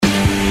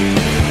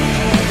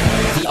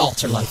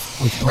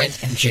AltarLife with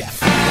Brent and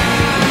Geoff.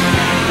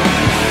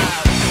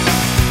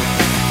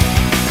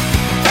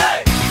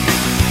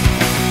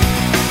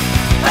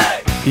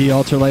 The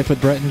AltarLife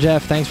with Brent and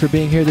Geoff. Thanks for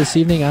being here this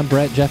evening. I'm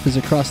Brent. Geoff is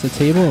across the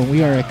table, and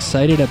we are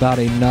excited about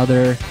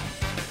another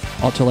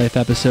AltarLife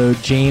episode,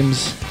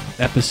 James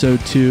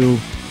episode 2.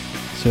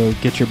 So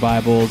get your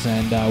Bibles,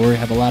 and we're going to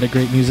have a lot of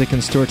great music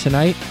in store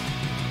tonight.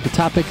 The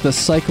topic, the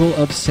cycle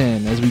of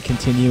sin, as we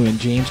continue in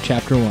James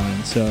chapter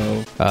 1.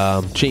 So,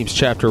 James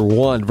chapter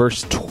 1,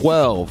 verse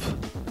 12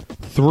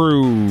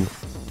 through,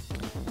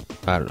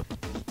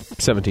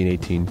 17,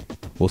 18.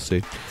 We'll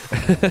see.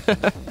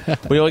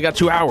 We only got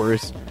 2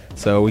 hours,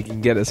 so we can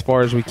get as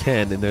far as we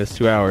can in those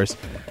 2 hours.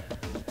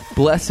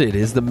 Blessed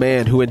is the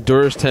man who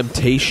endures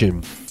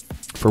temptation,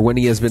 for when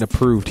he has been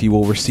approved, he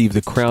will receive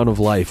the crown of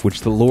life,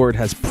 which the Lord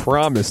has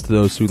promised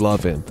those who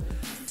love him.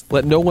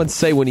 Let no one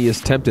say when he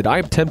is tempted, I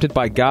am tempted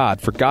by God,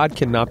 for God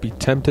cannot be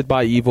tempted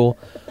by evil,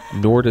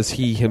 nor does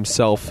he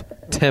himself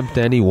tempt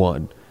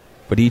anyone.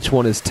 But each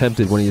one is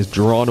tempted when he is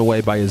drawn away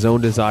by his own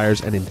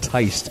desires and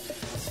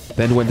enticed.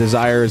 Then when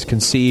desire is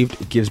conceived,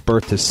 it gives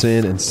birth to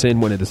sin, and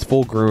sin, when it is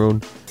full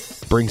grown,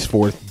 brings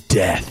forth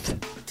death.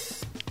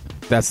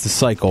 That's the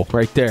cycle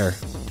right there.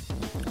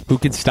 Who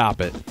can stop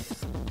it?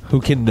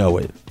 Who can know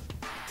it?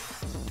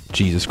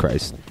 Jesus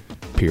Christ.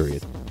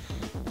 Period.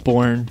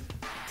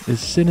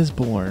 Sin is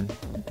born,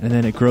 and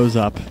then it grows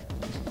up.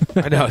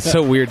 I know, it's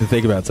so weird to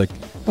think about. It's like,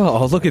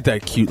 oh, look at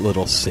that cute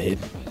little sin.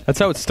 That's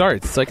how it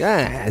starts. It's like,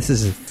 this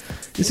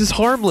is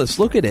harmless.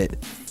 Look at it.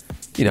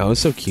 You know, it's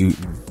so cute.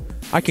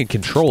 I can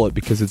control it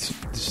because it's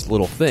this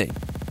little thing.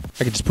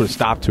 I can just put a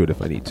stop to it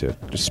if I need to.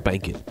 Just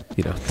spank it,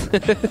 you know.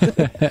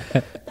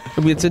 I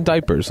mean, it's in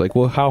diapers. Like,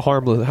 well, how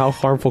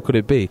harmful could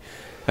it be?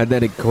 And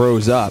then it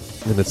grows up,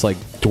 and it's like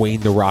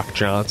Dwayne "The Rock"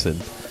 Johnson,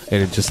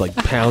 and it just like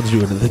pounds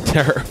you into the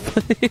turf.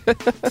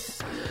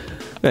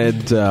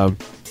 And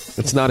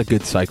it's not a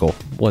good cycle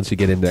once you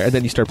get in there. And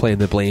then you start playing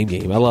the blame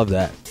game. I love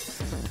that.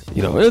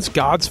 You know, it's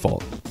God's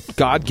fault.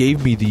 God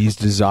gave me these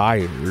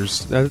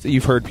desires.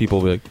 You've heard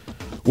people be like,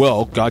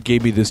 well, God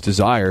gave me this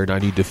desire, and I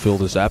need to fill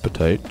this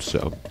appetite,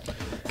 so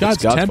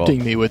God's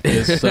tempting me with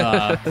this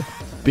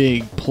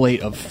big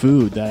plate of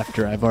food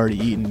after I've already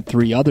eaten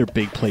 3 other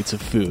big plates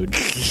of food.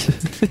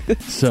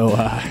 So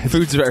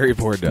food's very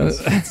important to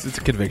us. It's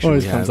a conviction.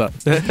 Always comes up.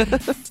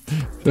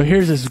 So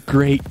here's this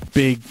great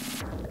big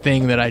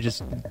thing that I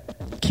just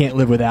can't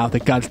live without,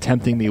 that God's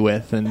tempting me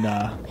with, and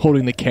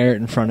holding the carrot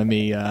in front of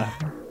me.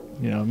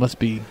 It must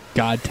be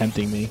God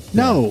tempting me.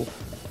 No,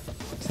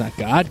 it's not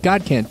God.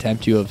 God can't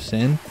tempt you of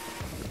sin.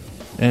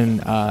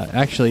 And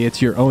actually, it's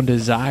your own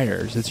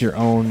desires. It's your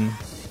own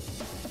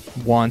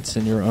wants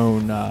and your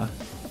own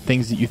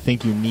things that you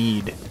think you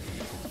need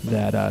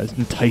that is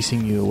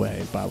enticing you away,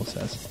 the Bible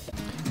says.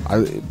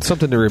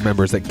 Something to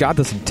remember is that God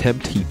doesn't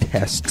tempt, he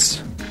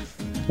tests.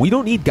 We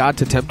don't need God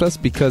to tempt us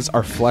because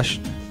our flesh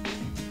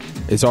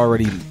is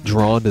already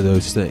drawn to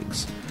those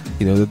things.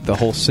 You know, the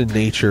whole sin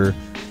nature,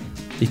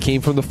 it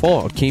came from the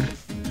fall. It came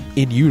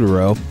in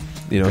utero,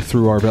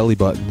 through our belly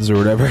buttons or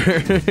whatever.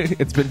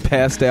 It's been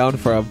passed down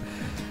from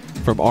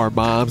our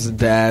moms and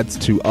dads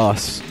to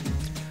us.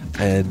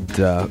 And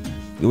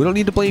we don't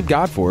need to blame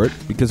God for it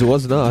because it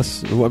wasn't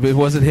us. It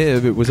wasn't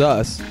him. It was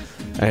us.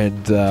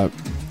 And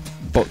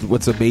but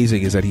what's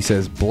amazing is that he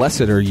says,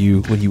 blessed are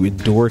you when you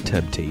endure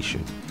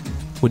temptation.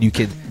 When you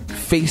can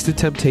face the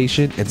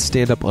temptation and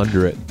stand up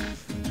under it.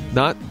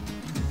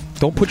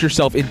 Don't put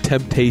yourself in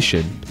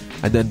temptation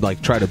and then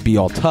try to be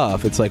all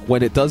tough. It's like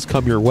when it does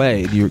come your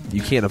way and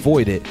you can't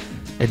avoid it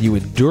and you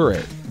endure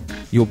it,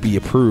 you'll be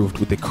approved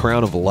with the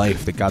crown of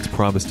life that God's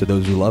promised to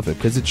those who love him,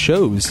 because it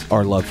shows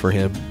our love for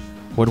him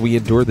when we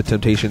endure the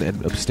temptation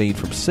and abstain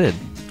from sin,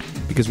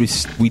 because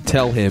we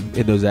tell him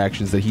in those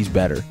actions that he's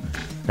better.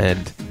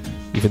 And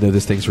even though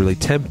this thing's really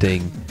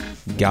tempting,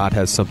 God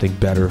has something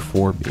better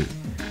for me.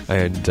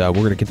 And we're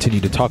going to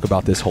continue to talk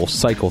about this whole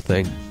cycle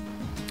thing,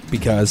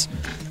 because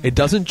it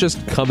doesn't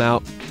just come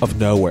out of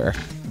nowhere.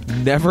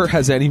 Never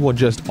has anyone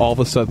just all of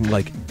a sudden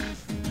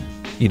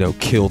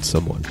killed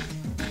someone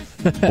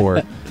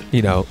or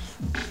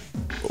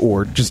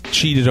or just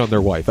cheated on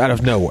their wife out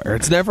of nowhere.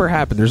 It's never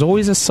happened. There's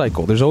always a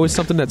cycle. There's always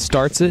something that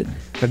starts it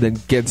and then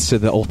gets to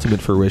the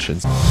ultimate fruition.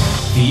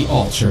 The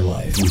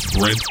AltarLife with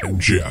Brent and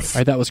Geoff. All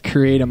right, that was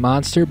Create a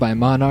Monster by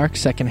Monarch,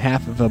 second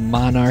half of a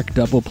Monarch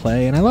double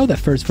play. And I love that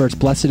first verse,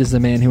 blessed is the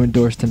man who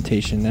endures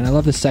temptation. And I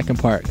love the second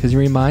part because he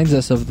reminds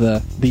us of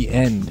the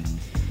end.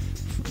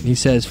 He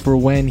says, for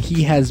when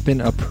he has been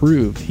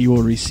approved, he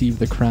will receive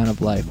the crown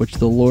of life, which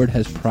the Lord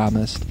has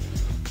promised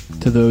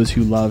to those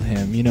who love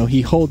him.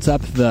 He holds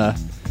up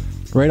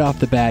right off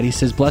the bat, he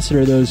says, blessed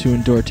are those who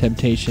endure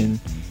temptation.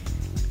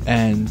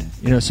 And,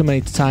 so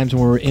many times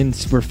when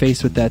we're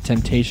faced with that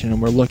temptation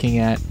and we're looking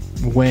at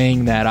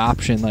weighing that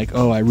option, like,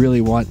 oh, I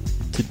really want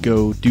to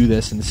go do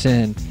this and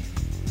sin,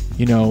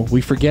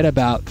 we forget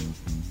about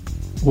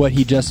what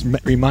he just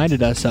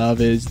reminded us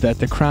of, is that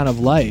the crown of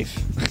life,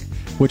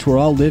 which we're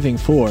all living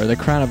for, the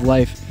crown of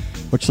life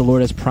which the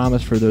Lord has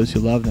promised for those who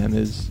love them,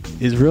 is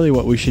really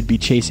what we should be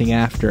chasing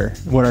after,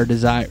 what our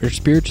desire, or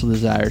spiritual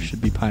desire,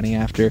 should be pining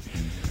after,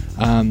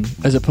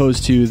 as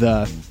opposed to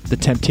the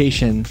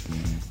temptation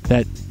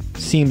that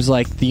seems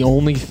like the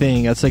only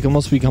thing. It's like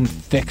almost become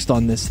fixed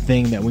on this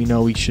thing that we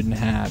know we shouldn't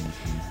have,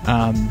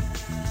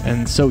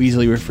 and so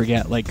easily we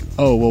forget, like,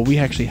 oh, well, we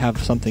actually have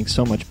something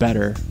so much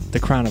better, the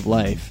crown of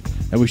life,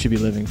 that we should be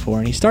living for.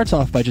 And he starts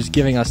off by just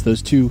giving us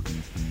those two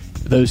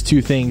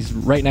things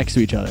right next to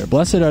each other.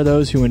 Blessed are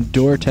those who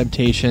endure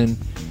temptation,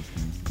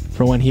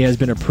 for when he has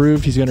been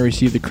approved, he's going to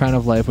receive the crown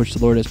of life, which the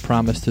Lord has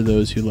promised to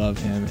those who love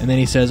him. And then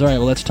he says, all right,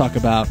 well, let's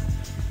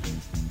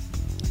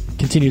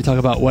continue to talk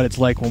about what it's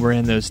like when we're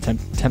in those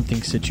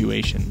tempting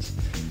situations.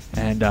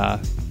 And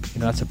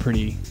that's a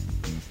pretty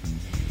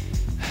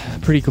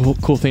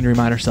cool thing to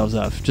remind ourselves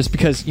of. Just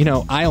because,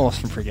 I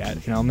almost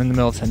forget, I'm in the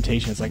middle of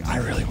temptation. It's like, I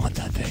really want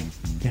that thing,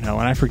 and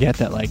I forget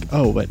that, like,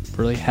 oh, but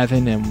really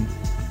heaven and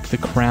the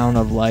crown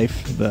of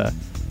life, the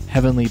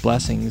heavenly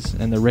blessings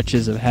and the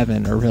riches of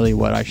heaven are really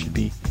what I should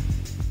be,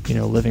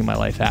 living my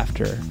life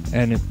after.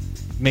 And it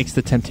makes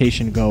the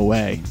temptation go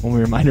away when we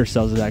remind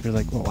ourselves of that, because,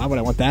 like, well, why would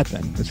I want that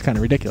then? It's kind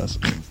of ridiculous.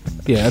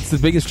 Yeah, that's the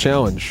biggest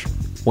challenge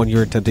when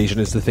you're in temptation,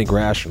 is to think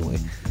rationally.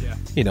 Yeah.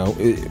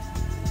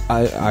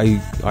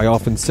 I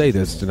often say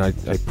this, and I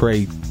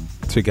pray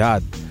to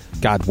God,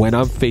 when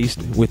I'm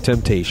faced with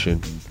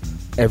temptation,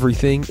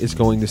 everything is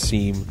going to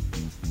seem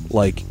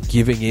like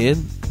giving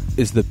in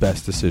is the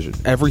best decision.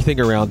 Everything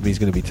around me is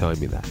going to be telling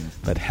me that.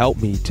 But help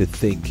me to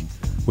think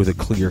with a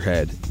clear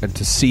head and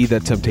to see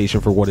that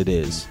temptation for what it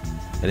is.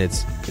 And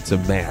it's a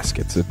mask.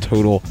 It's a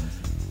total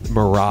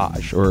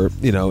mirage, or,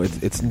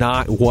 it's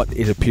not what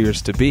it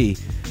appears to be.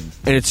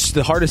 And it's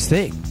the hardest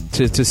thing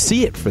to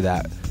see it for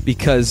that,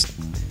 because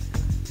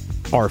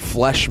our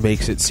flesh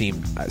makes it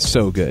seem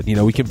so good.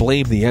 We can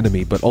blame the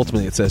enemy, but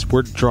ultimately it says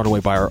we're drawn away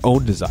by our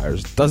own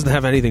desires. It doesn't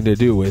have anything to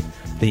do with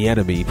the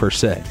enemy per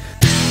se.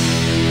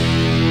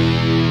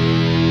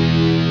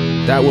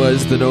 That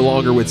was the No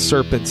Longer with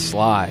Serpent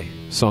Sly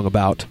song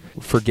about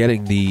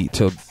forgetting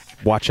to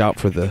watch out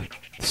for the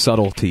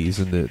subtleties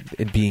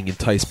and being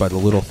enticed by the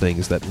little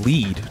things that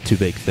lead to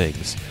big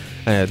things.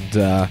 And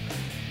I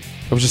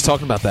was just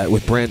talking about that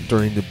with Brent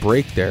during the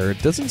break there.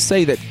 It doesn't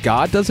say that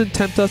God doesn't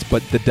tempt us,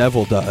 but the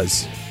devil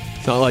does.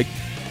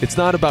 It's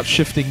not about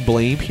shifting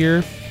blame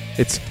here.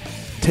 It's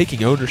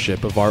taking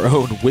ownership of our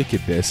own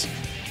wickedness.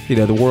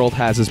 The world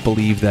has us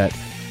believe that,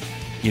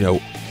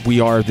 we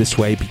are this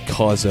way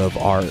because of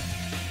our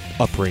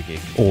upbringing,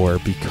 or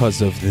because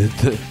of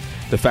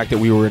the fact that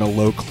we were in a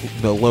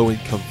low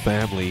income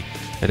family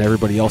and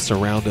everybody else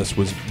around us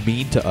was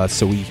mean to us,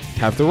 so we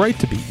have the right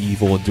to be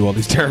evil and do all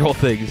these terrible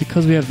things.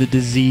 Because we have the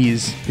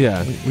disease.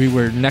 Yeah. We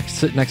were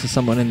next to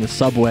someone in the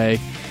subway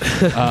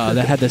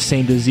that had the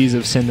same disease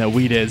of sin that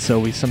we did,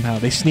 so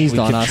they sneezed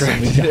on us.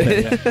 And we got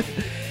it, yeah.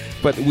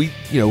 But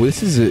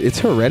it's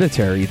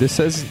hereditary. This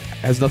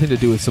has nothing to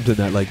do with something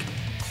that, like,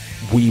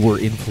 we were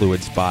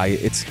influenced by.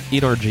 It's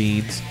in our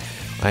genes,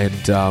 and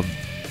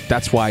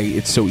that's why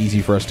it's so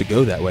easy for us to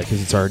go that way,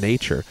 because it's our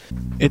nature.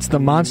 It's the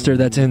monster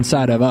that's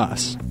inside of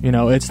us.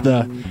 It's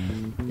the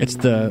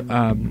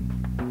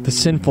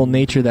sinful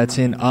nature that's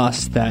in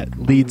us that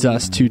leads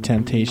us to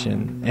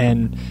temptation.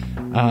 And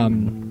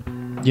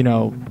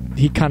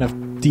he kind of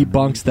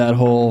debunks that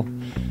whole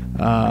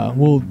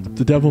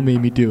the devil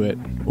made me do it,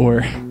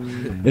 or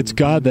it's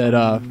God that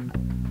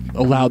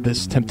allowed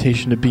this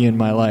temptation to be in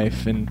my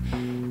life. And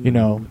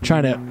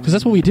trying to, because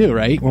that's what we do,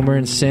 right? When we're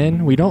in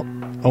sin, we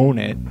don't own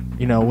it.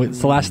 It's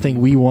the last thing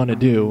we want to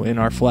do in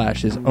our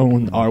flesh, is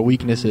own our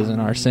weaknesses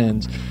and our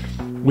sins.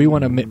 We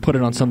want to put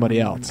it on somebody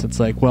else. It's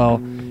like,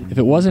 well, if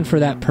it wasn't for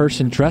that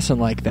person dressing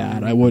like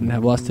that, I wouldn't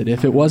have lusted.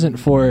 If it wasn't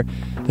for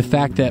the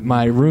fact that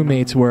my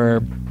roommates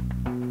were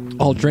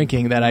all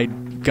drinking, that I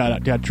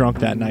got drunk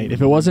that night.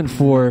 If it wasn't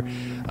for,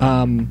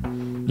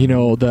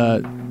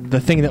 the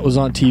thing that was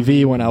on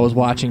TV when I was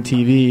watching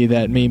TV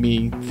that made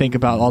me think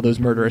about all those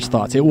murderous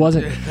thoughts. It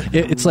wasn't.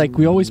 It's like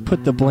we always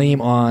put the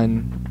blame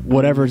on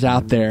whatever's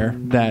out there,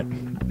 that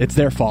it's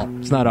their fault.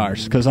 It's not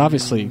ours. Because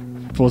obviously,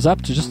 if it was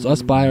up to just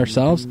us by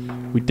ourselves,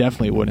 we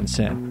definitely wouldn't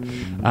sin.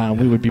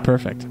 We would be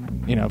perfect.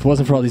 If it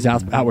wasn't for all these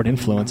outward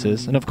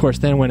influences. And of course,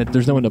 then when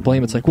there's no one to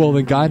blame, it's like, well,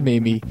 then God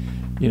made me,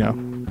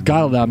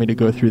 God allowed me to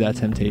go through that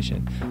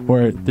temptation.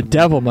 Or the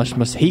devil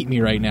must hate me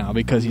right now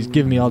because he's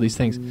giving me all these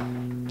things.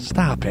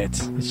 Stop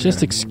it. It's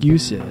just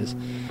excuses.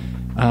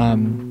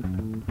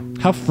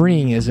 How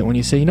freeing is it when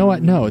you say, you know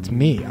what? No, it's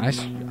me.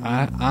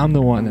 I'm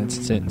the one that's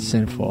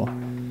sinful.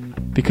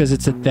 Because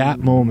it's at that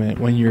moment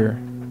when you're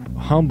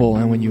humble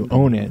and when you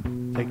own it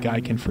that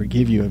God can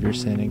forgive you of your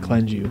sin and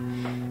cleanse you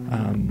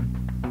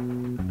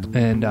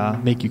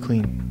and make you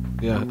clean.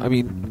 Yeah, I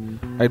mean,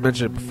 I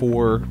mentioned it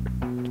before.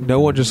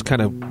 No one just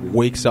kind of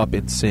wakes up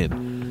in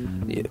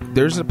sin.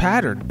 There's a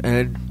pattern,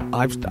 and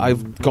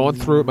I've gone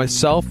through it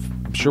myself.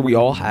 I'm sure we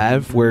all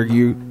have, where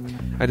he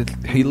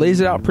lays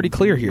it out pretty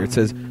clear here. It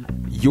says,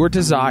 your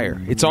desire,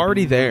 it's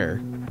already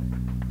there.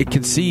 It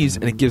conceives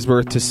and it gives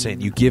birth to sin.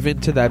 You give in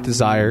to that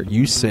desire,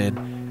 you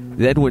sin.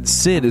 Then when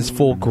sin is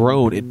full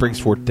grown, it brings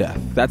forth death.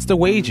 That's the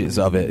wages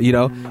of it. You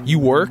know, you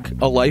work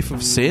a life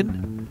of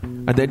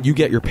sin, and then you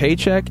get your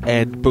paycheck,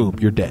 and boom,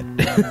 you're dead.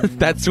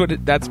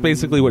 That's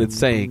basically what it's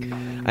saying.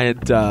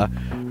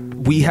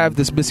 And we have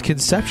this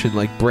misconception,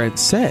 like Brent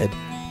said,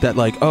 that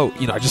like, oh,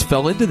 you know, I just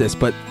fell into this,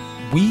 but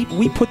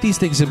we put these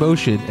things in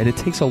motion, and it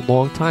takes a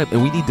long time,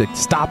 and we need to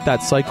stop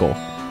that cycle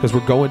because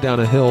we're going down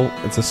a hill.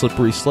 It's a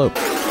slippery slope.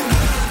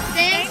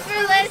 Thanks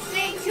for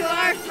listening to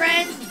our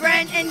friends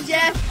Brent and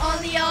Geoff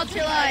on the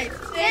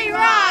AltarLife. They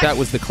rock! That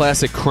was the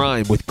classic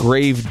crime with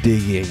grave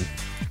digging.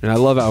 And I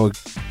love how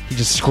he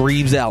just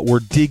screams out, we're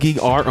digging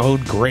our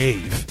own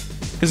grave.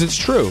 Because it's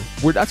true.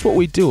 That's what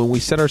we do. And we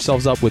set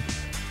ourselves up with,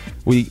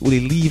 we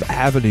leave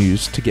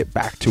avenues to get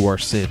back to our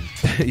sin.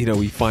 You know,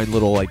 we find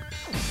little like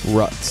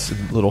ruts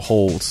and little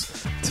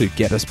holes to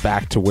get us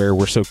back to where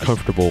we're so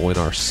comfortable in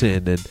our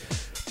sin. And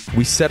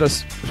we set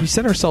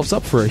ourselves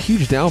up for a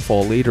huge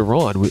downfall later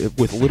on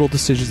with little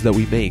decisions that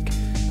we make.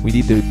 We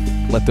need to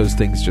let those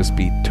things just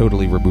be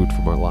totally removed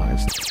from our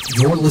lives.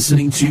 You're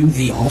listening to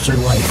The Altar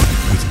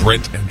Life with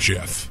Brent and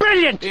Geoff.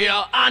 Brilliant!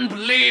 You're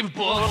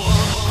unbelievable!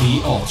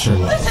 The Altar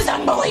Life. This is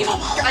unbelievable!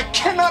 I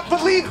cannot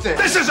believe this!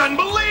 This is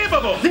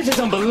unbelievable! This is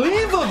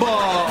unbelievable!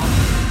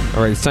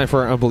 All right, it's time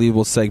for our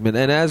Unbelievable segment.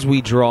 And as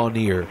we draw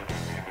near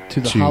To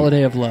the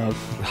holiday of love.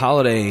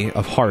 holiday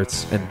of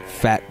hearts and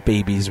fat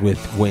babies with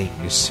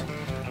wings.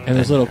 And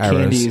there's little arrows.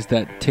 candies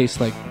that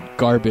taste like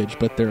garbage,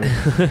 but they're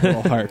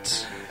little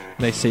hearts.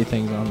 They say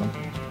things on them.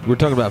 We're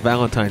talking about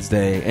Valentine's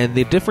Day, and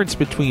the difference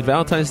between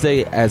Valentine's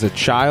Day as a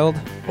child...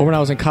 Or when I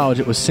was in college,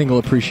 it was Single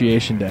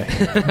Appreciation Day.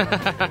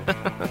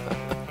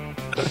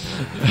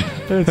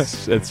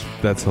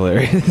 That's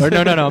hilarious. Or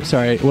no, I'm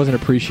sorry. It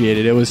wasn't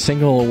appreciated. It was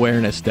Single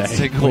Awareness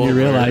Day. When you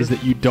realize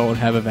that you don't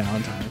have a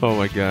Valentine. Oh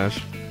my gosh.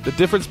 The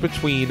difference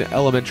between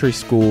elementary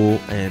school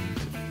and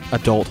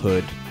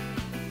adulthood,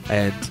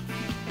 and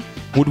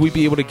would we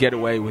be able to get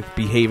away with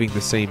behaving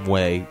the same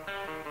way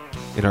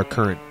in our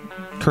current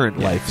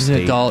life As state?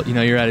 an adult, you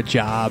know, you're at a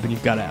job and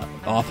you've got an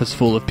office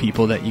full of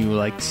people that you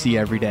like see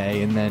every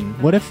day, and then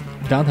what if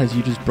Valentine's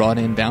you just brought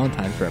in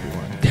Valentine for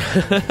everyone?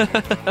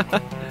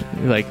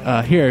 You're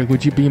like, here,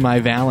 would you be my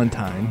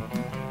Valentine?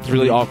 It's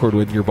really awkward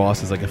when your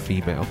boss is like a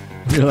female.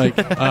 You're like,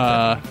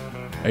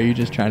 are you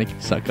just trying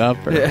to suck up?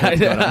 Or what's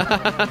going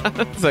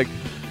on? It's like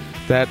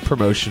that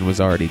promotion was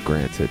already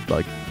granted.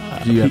 Like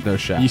you have no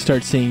shot. You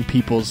start seeing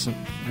people's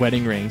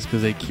wedding rings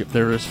because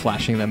they're just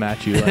flashing them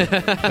at you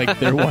like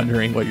they're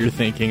wondering what you're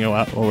thinking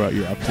or what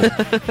you're up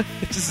to.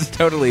 It's just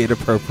totally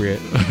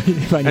inappropriate.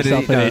 You find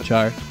yourself in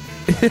HR.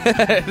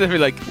 They'd be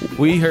like,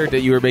 we heard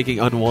that you were making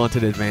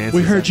unwanted advances.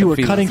 We heard you were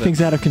cutting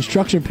things out of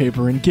construction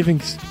paper and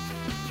giving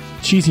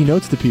cheesy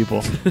notes to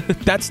people.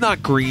 That's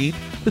not green.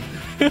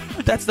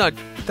 That's not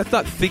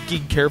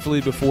thinking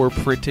carefully before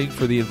printing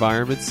for the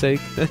environment's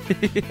sake.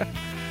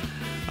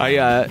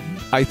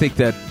 I think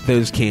that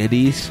those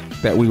candies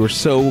that we were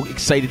so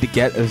excited to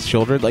get as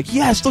children, like,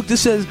 yes, look,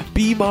 this says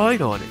 "Be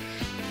Mine" on it.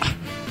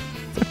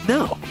 Like,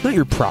 no, not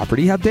your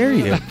property. How dare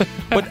you?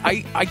 But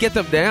I get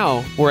them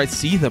now where I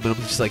see them and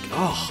I'm just like,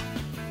 oh,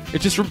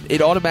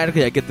 it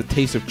automatically, I get the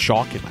taste of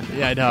chalk in my mouth.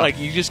 Yeah, I know. Like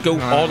you just go,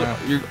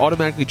 you're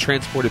automatically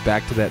transported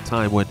back to that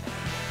time when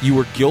you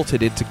were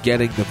guilted into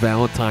getting the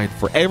Valentine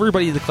for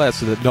everybody in the class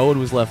so that no one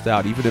was left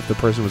out, even if the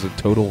person was a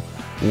total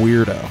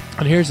weirdo.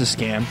 And here's a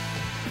scam.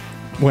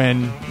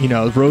 When, you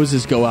know,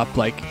 roses go up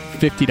like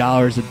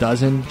 $50 a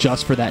dozen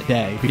just for that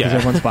day because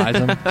everyone buys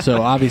them.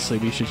 So obviously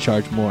we should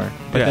charge more.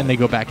 But then they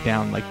go back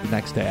down like the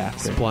next day after.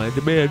 Supply and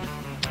demand.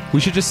 We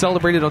should just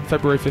celebrate it on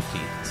February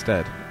 15th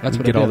instead. That's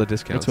what get I do. all the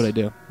discounts. That's what I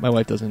do. My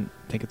wife doesn't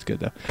think it's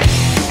good though.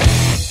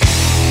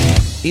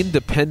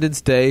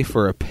 Independence Day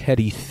for a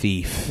petty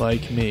thief.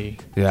 Like me.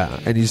 Yeah,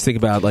 and you just think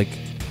about like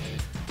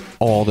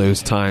all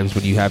those times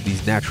when you have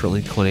these natural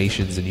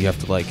inclinations and you have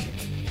to like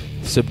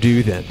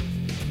subdue them.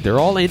 They're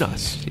all in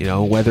us, you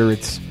know, whether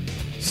it's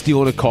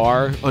stealing a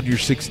car on your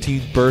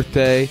 16th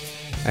birthday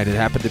and it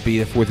happened to be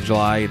the 4th of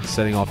July and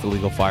setting off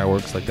illegal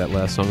fireworks like that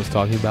last song was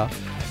talking about,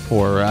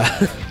 or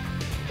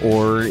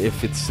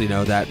if it's, you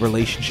know, that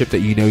relationship that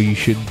you know you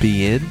shouldn't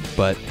be in,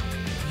 but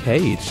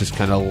hey, it's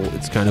kind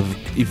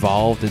of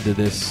evolved into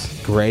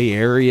this gray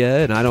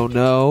area and I don't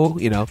know,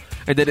 you know,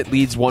 and then it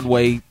leads one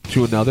way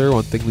to another,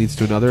 one thing leads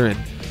to another, and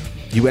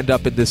you end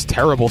up in this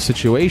terrible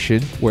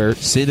situation where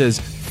sin is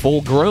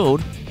full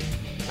grown.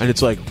 And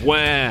it's like,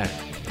 wah,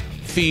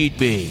 feed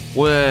me,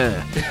 wah.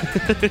 And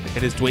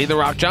it's Dwayne "The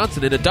Rock"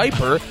 Johnson in a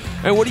diaper.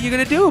 And what are you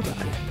going to do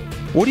about it?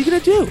 What are you going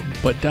to do?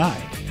 But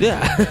die.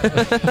 Yeah.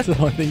 That's the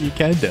only thing you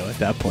can do at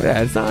that point.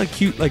 Yeah, it's not a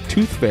cute, like,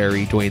 Tooth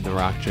Fairy Dwayne "The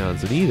Rock"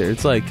 Johnson either.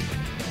 It's like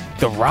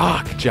The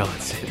Rock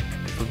Johnson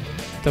from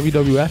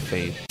WWF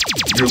fame.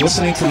 You're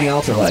listening to The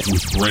Altar Life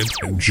with Brent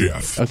and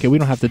Geoff. Okay, we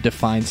don't have to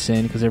define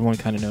sin because everyone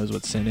kind of knows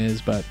what sin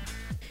is, but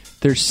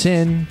there's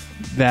sin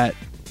that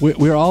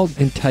we're all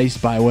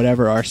enticed by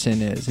whatever our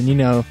sin is. And, you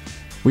know,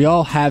 we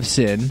all have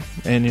sin.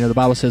 And, you know, the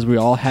Bible says we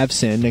all have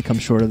sinned and come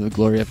short of the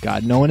glory of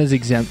God. No one is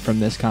exempt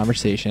from this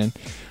conversation.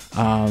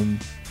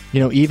 You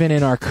know, even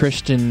in our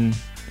Christian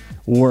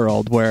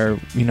world where,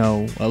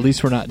 at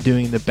least we're not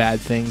doing the bad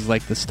things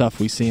like the stuff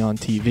we see on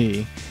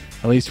TV.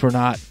 At least we're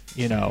not,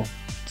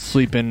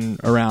 sleeping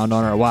around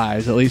on our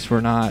wives. At least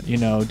we're not,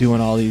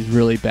 doing all these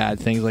really bad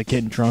things like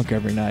getting drunk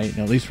every night.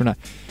 At least we're not.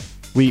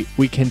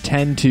 We can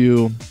tend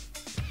to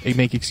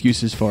make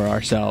excuses for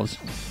ourselves.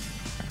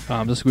 Just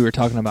like we were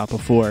talking about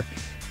before.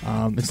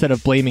 Instead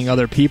of blaming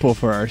other people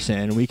for our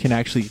sin, we can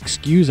actually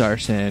excuse our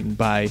sin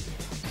by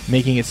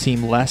making it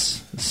seem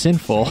less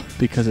sinful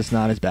because it's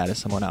not as bad as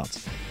someone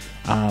else.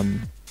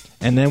 And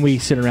then we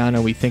sit around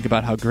and we think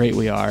about how great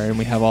we are, and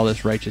we have all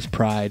this righteous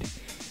pride.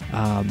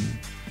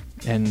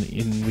 And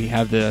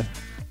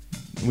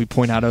we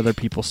point out other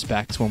people's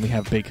specks when we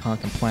have big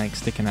honking planks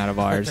sticking out of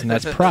ours, and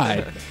that's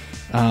pride.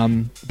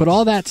 But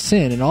all that's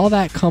sin, and all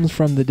that comes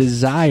from the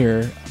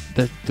desire,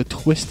 the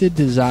twisted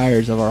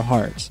desires of our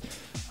hearts.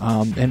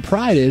 And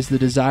pride is the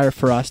desire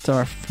for us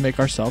to make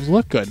ourselves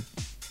look good.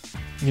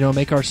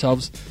 Make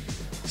ourselves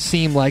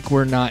seem like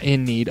we're not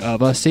in need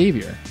of a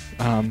savior.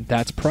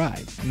 That's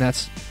pride. And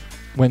that's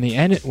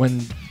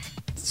when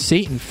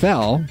Satan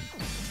fell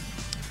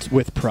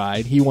with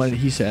pride,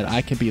 he said,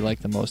 I can be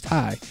like the Most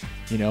High.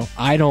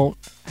 I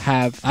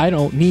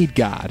don't need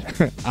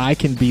God. I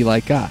can be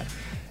like God.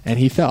 And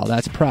he fell.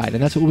 That's pride.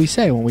 And that's what we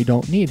say when we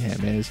don't need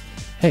him is,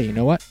 hey, you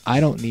know what? I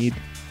don't need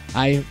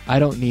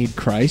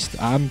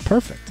Christ. I'm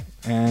perfect.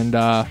 And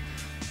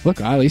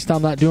look, at least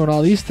I'm not doing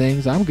all these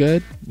things. I'm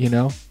good.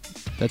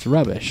 That's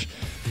rubbish.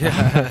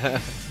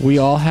 We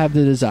all have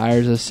the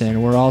desires of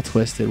sin. We're all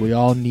twisted. We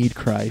all need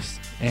Christ.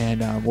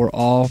 And we're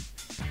all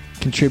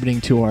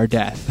contributing to our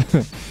death.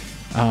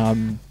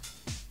 And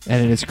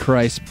it is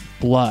Christ's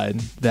blood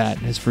that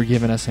has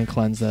forgiven us and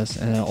cleansed us.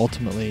 And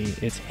ultimately,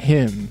 it's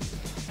him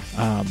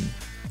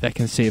that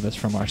can save us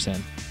from our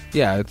sin.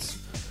 Yeah,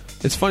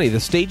 it's funny. The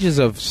stages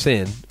of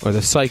sin, or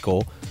the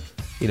cycle,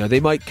 they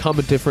might come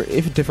in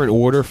different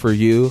order for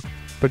you.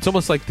 But it's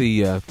almost like what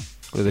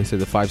do they say,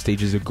 the 5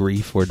 stages of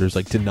grief, where there's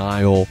like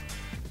denial,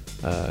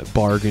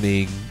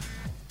 bargaining,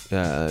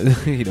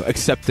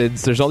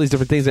 acceptance. There's all these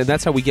different things, and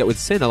that's how we get with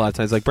sin a lot of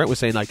times. Like Brent was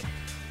saying, like,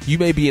 you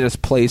may be in a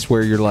place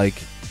where you're like,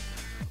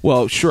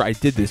 well, sure, I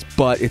did this,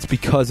 but it's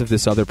because of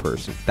this other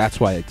person. That's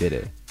why I did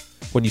it.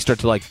 When you start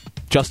to like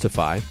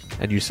justify,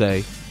 and you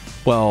say,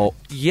 well,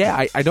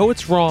 yeah, I know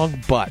it's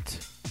wrong,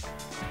 but,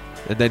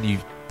 and then you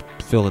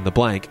fill in the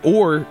blank.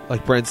 Or,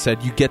 like Brent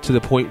said, you get to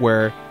the point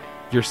where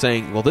you're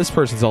saying, well, this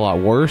person's a lot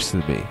worse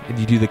than me. And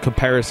you do the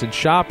comparison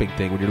shopping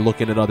thing when you're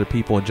looking at other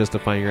people and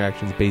justifying your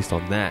actions based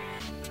on that.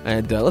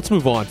 And let's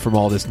move on from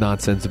all this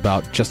nonsense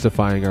about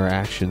justifying our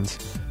actions.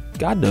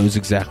 God knows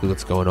exactly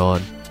what's going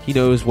on. He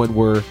knows when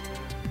we're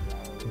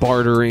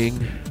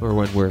bartering, or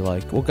when we're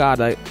like, well, God,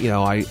 I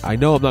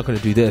know I'm not going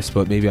to do this,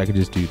 but maybe I can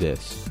just do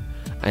this.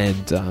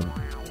 And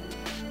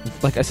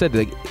like I said,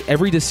 like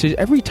every decision,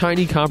 every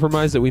tiny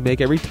compromise that we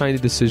make, every tiny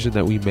decision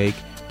that we make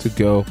to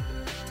go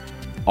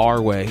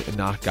our way and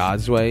not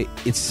God's way,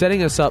 it's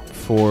setting us up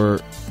for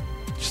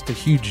just a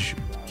huge,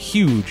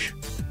 huge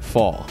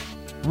fall.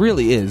 It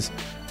really is.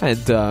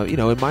 And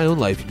in my own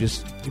life,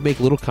 you make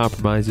little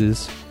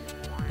compromises,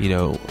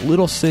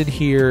 little sin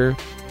here,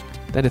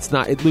 then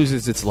it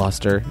loses its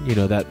luster,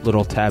 that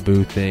little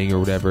taboo thing or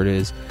whatever it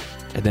is,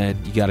 and then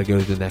you got to go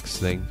to the next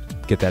thing,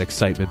 get that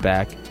excitement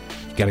back.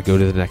 You got to go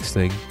to the next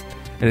thing.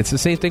 And it's the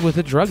same thing with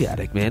a drug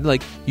addict, man.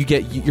 Like,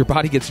 your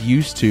body gets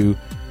used to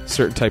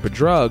certain type of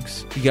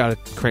drugs, you got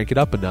to crank it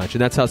up a notch,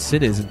 and that's how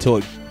sin is until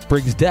it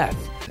brings death.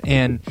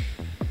 And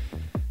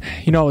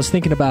I was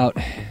thinking about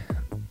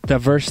the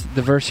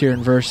verse here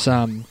in verse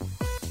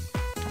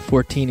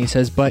 14. He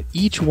says, but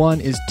each one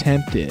is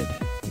tempted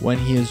when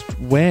he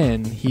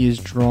is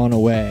drawn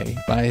away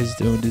by his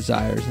own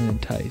desires and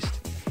enticed.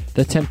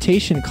 The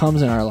temptation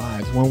comes in our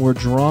lives when we're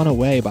drawn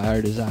away by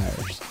our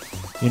desires.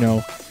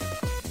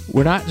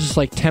 We're not just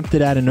like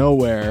tempted out of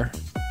nowhere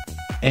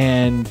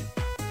and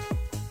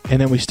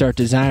then we start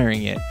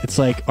desiring it. It's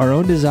like our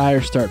own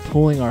desires start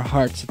pulling our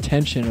heart's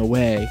attention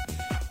away,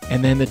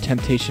 and then the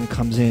temptation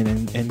comes in,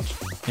 and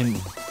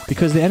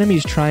because the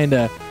enemy's trying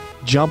to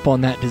jump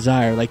on that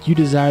desire, like, you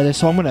desire this,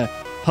 so I'm going to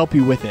help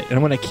you with it, and I'm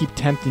going to keep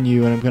tempting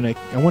you, and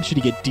I want you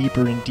to get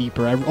deeper and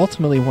deeper. I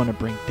ultimately want to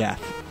bring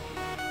death.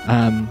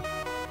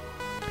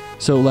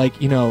 So,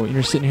 like,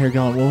 you're sitting here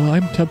going, well,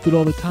 I'm tempted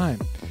all the time.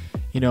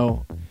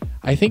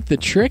 I think the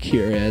trick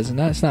here is, and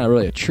that's not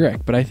really a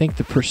trick, but I think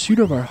the pursuit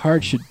of our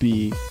heart should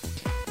be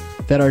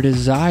that our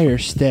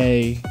desires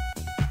stay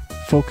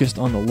focused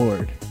on the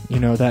Lord.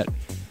 That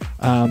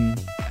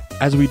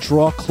as we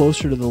draw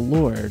closer to the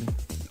Lord,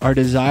 our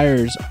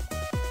desires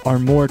are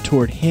more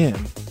toward Him,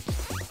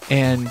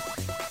 and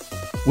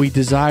we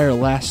desire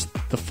less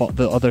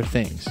the other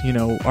things.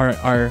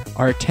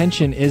 Our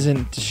attention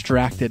isn't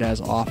distracted as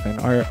often.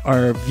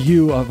 Our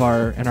view of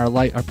our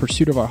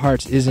pursuit of our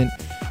hearts isn't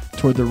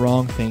toward the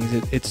wrong things.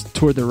 It's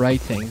toward the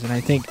right things. And I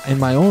think in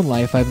my own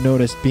life, I've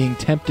noticed being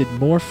tempted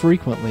more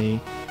frequently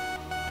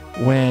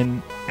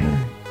when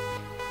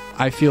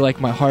I feel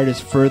like my heart is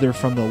further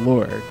from the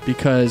Lord,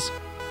 because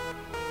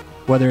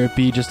whether it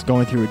be just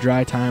going through a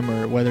dry time,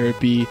 or whether it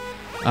be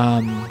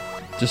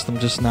I'm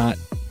just not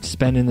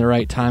spending the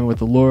right time with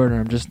the Lord,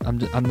 or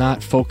I'm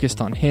not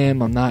focused on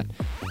Him. I'm not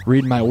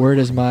reading my Word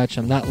as much.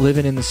 I'm not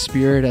living in the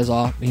Spirit as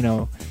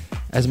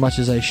much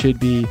as I should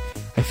be.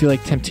 I feel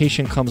like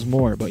temptation comes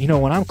more. But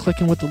when I'm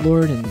clicking with the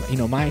Lord,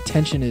 and my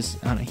attention is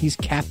on, He's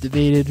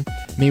captivated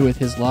me with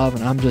His love,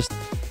 and I'm just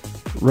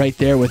right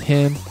there with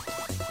Him.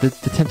 The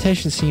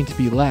temptations seem to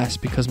be less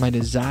because my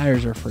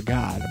desires are for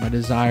God. My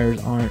desires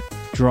aren't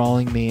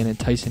drawing me and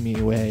enticing me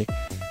away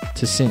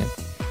to sin.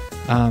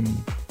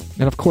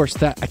 And of course,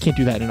 that I can't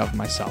do that in and of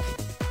myself.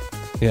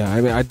 Yeah,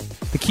 I mean,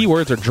 the key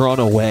words are drawn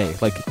away.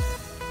 Like,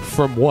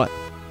 from what?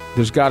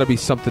 There's got to be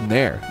something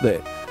there.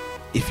 That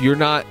if you're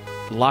not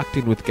locked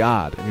in with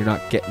God and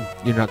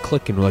you're not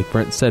clicking, like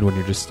Brent said, when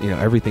you're just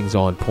everything's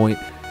on point,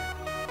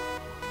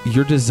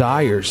 your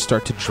desires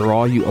start to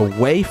draw you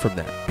away from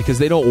that because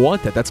they don't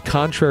want that. That's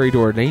contrary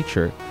to our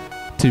nature,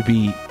 to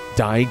be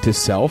dying to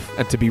self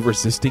and to be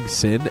resisting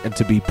sin and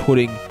to be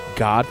putting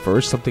God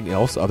first, something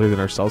else other than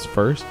ourselves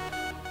first.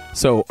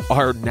 So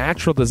our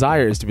natural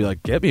desire is to be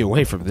like, get me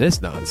away from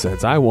this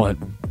nonsense. I want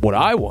what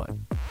I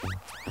want.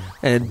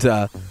 And,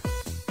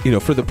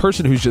 for the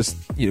person who's just,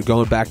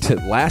 going back to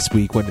last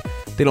week, when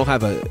they don't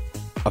have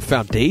a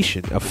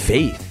foundation of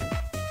faith,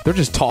 they're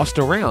just tossed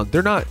around.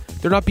 They're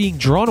not being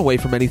drawn away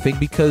from anything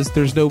because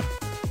there's no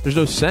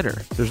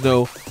center. There's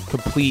no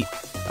complete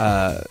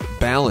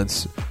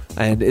balance.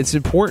 And it's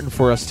important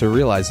for us to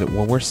realize that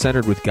when we're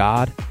centered with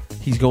God,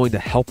 He's going to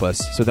help us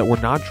so that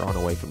we're not drawn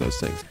away from those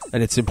things.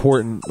 And it's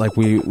important, like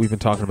we've been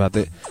talking about,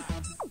 that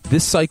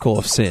this cycle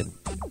of sin,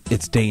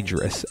 it's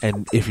dangerous.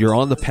 And if you're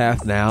on the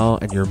path now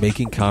and you're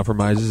making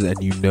compromises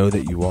and you know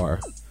that you are,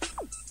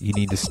 you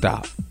need to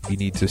stop. You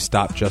need to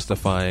stop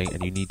justifying,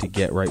 and you need to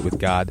get right with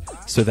God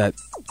so that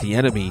the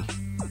enemy,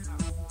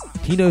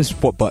 he knows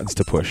what buttons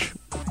to push.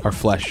 Our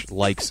flesh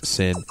likes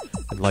sin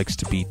and likes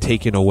to be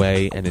taken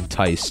away and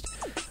enticed.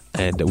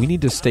 And we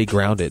need to stay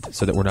grounded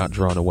so that we're not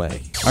drawn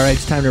away. All right,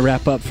 it's time to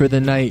wrap up for the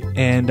night.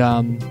 And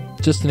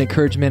just an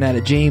encouragement out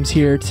of James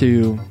here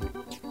to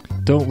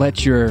don't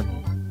let your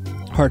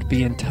heart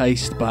be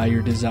enticed by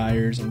your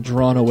desires and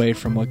drawn away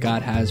from what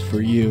God has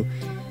for you.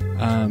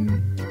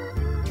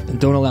 And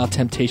don't allow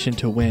temptation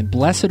to win.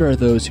 Blessed are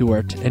those who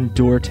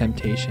endure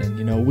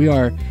temptation. We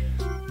are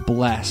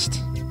blessed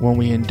when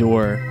we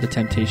endure the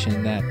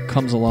temptation that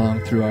comes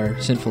along through our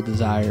sinful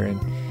desire. And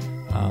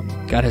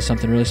God has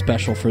something really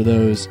special for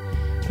those,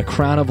 a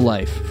crown of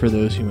life for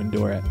those who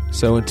endure it.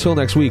 So until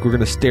next week, we're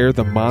going to stare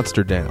the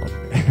monster down.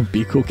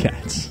 Be cool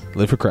cats.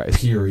 Live for Christ.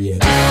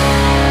 Period.